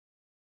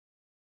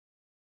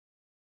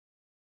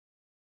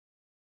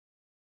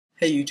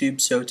Hey YouTube,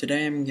 so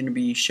today I'm going to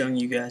be showing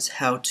you guys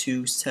how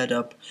to set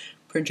up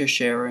printer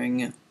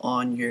sharing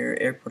on your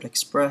Airport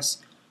Express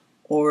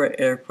or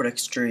Airport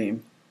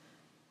Extreme.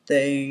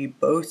 They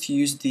both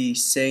use the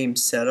same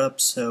setup,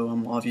 so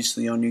I'm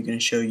obviously only going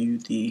to show you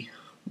the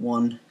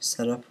one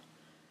setup.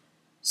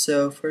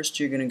 So first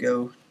you're going to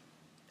go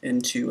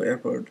into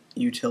Airport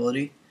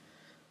Utility,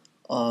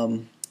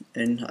 and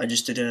I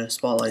just did a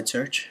Spotlight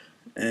search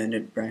and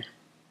it brought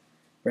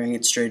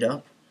it straight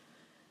up.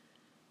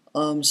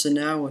 So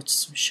now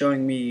it's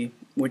showing me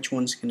which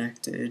one's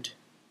connected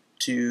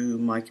to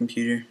my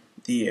computer.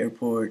 The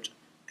Airport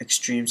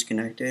Extreme's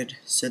connected.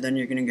 So then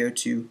you're going to go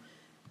to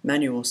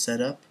Manual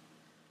Setup.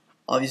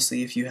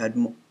 Obviously, if you had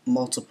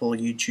multiple,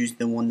 you choose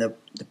the one that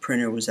the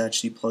printer was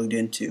actually plugged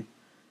into.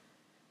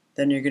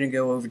 Then you're going to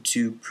go over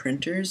to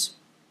Printers,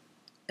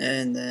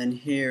 and then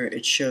here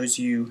it shows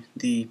you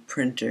the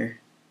printer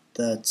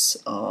that's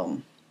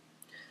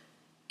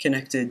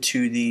connected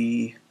to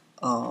the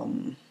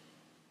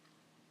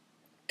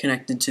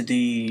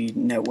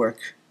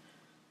network,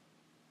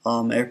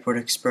 Airport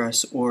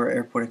Express or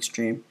Airport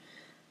Extreme.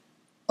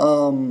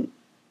 So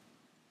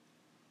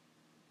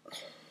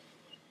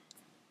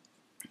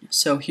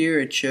here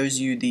it shows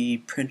you the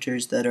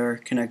printers that are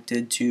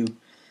connected to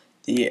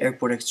the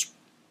Airport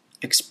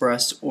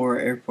Express or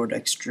Airport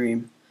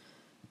Extreme.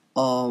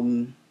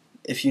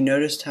 If you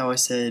noticed how I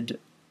said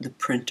the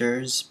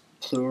printers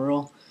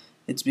plural,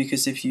 it's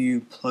because if you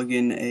plug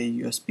in a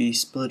USB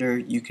splitter,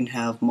 you can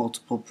have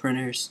multiple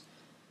printers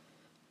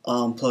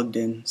plugged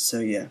in. So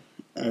yeah,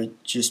 I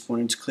just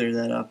wanted to clear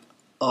that up.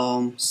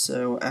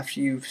 So after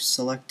you've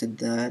selected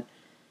that,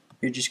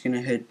 you're just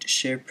gonna hit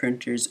share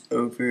printers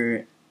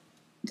over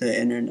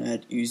the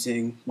internet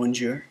using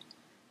Bonjour,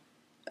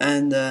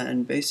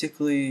 and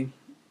basically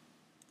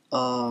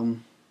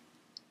then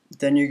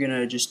you're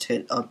gonna just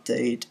hit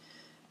update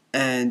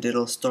and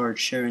it'll start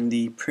sharing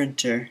the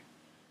printer.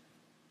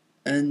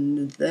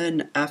 And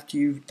then after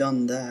you've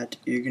done that,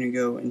 you're gonna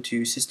go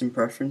into system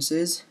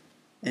preferences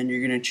and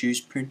you're gonna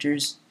choose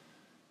printers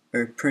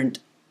or print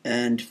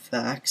and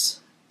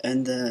fax,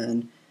 and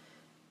then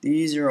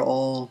these are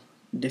all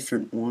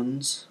different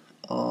ones.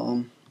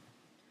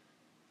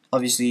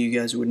 Obviously you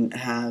guys wouldn't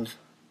have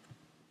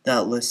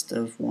that list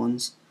of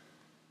ones,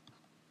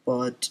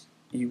 but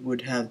you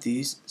would have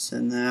these. So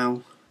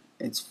now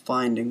it's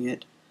finding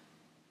it,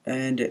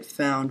 and it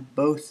found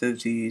both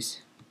of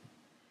these,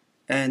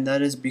 and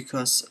that is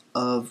because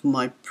of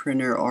my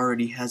printer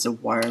already has a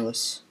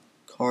wireless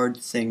card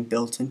thing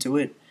built into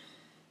it.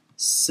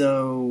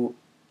 So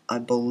I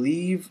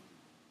believe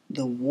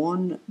the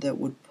one that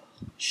would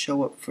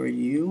show up for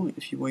you,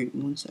 if you wait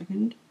 1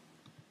 second,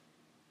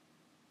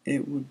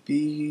 it would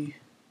be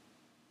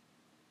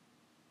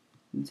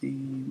the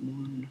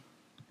one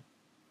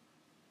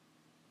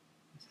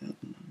without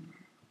the number.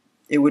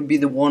 It would be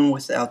the one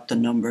without the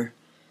number.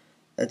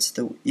 That's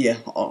the, yeah,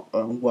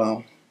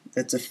 wow.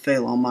 That's a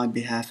fail on my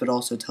behalf. It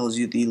also tells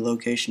you the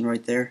location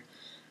right there.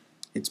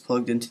 It's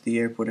plugged into the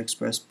Airport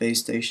Express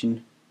base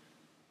station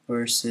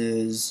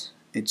versus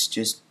it's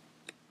just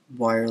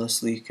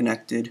wirelessly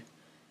connected.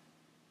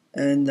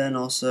 And then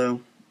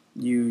also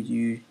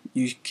you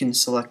can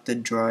select the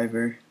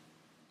driver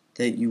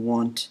that you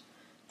want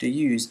to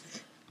use.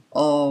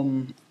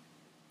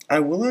 I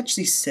will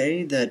actually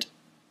say that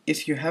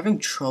if you're having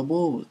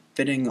trouble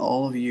fitting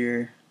all of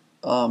your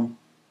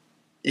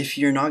if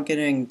you're not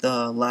getting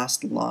the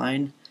last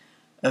line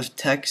of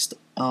text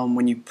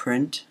when you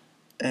print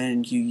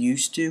and you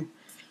used to,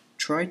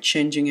 try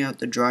changing out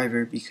the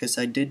driver, because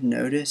I did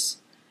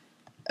notice,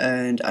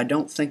 and I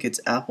don't think it's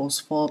Apple's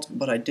fault,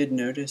 but I did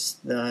notice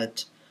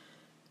that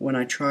when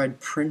I tried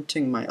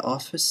printing my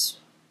Office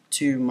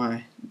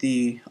to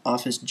the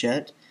Office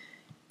Jet,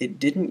 it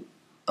didn't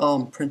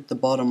print the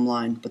bottom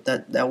line, but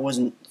that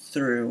wasn't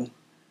through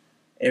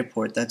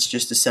Airport. That's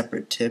just a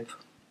separate tip.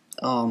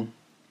 And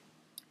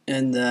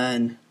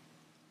then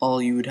all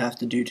you would have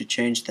to do to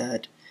change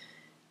that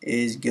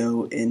is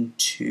go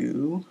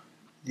into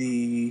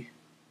the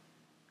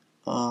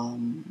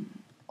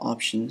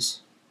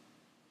options.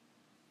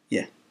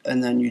 Yeah,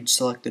 and then you'd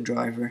select the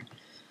driver.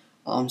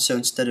 So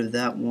instead of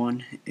that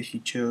one, if you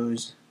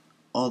chose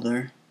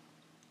other,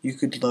 you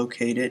could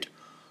locate it,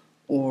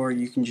 or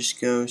you can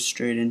just go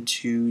straight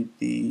into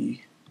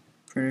the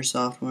printer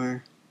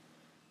software.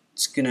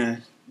 It's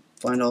gonna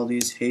find all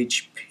these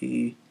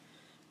HP,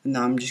 and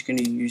now I'm just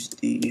gonna use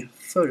the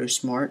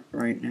PhotoSmart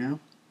right now,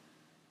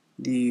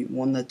 the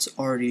one that's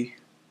already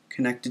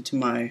connected to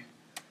my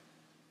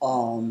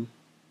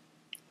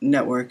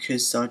network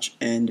as such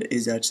and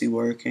is actually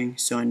working,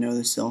 so I know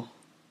this all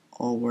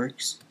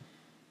works.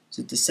 Is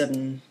it the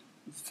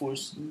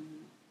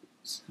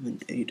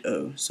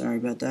 74780? Sorry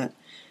about that.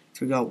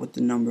 Forgot what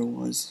the number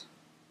was.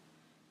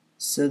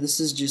 So this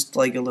is just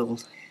like a little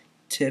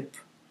tip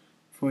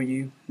for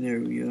you. There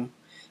we go.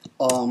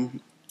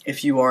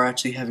 If you are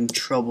actually having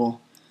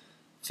trouble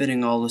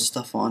fitting all this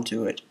stuff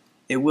onto it,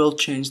 it will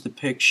change the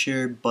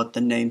picture, but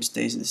the name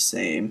stays the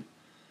same.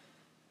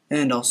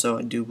 And also,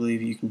 I do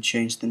believe you can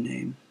change the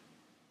name.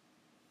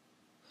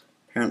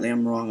 Apparently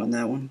I'm wrong on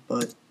that one,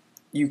 but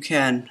you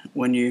can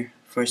when you're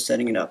first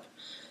setting it up.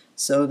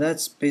 So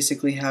that's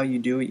basically how you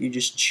do it. You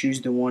just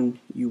choose the one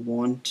you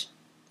want.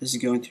 This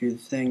is going through the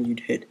thing.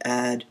 You'd hit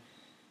add,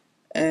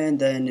 and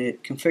then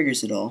it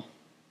configures it all.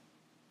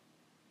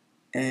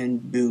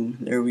 And boom,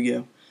 there we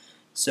go.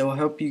 So I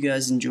hope you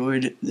guys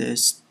enjoyed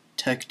this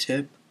tech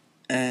tip,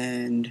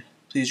 and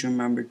please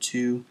remember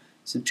to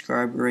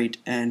subscribe, rate,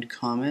 and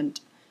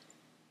comment.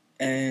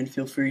 And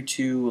feel free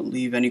to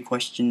leave any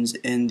questions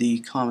in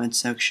the comment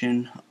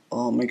section.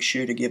 I'll make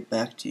sure to get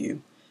back to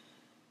you.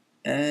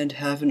 And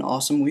have an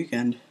awesome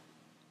weekend.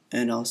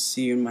 And I'll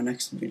see you in my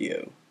next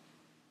video.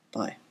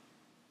 Bye.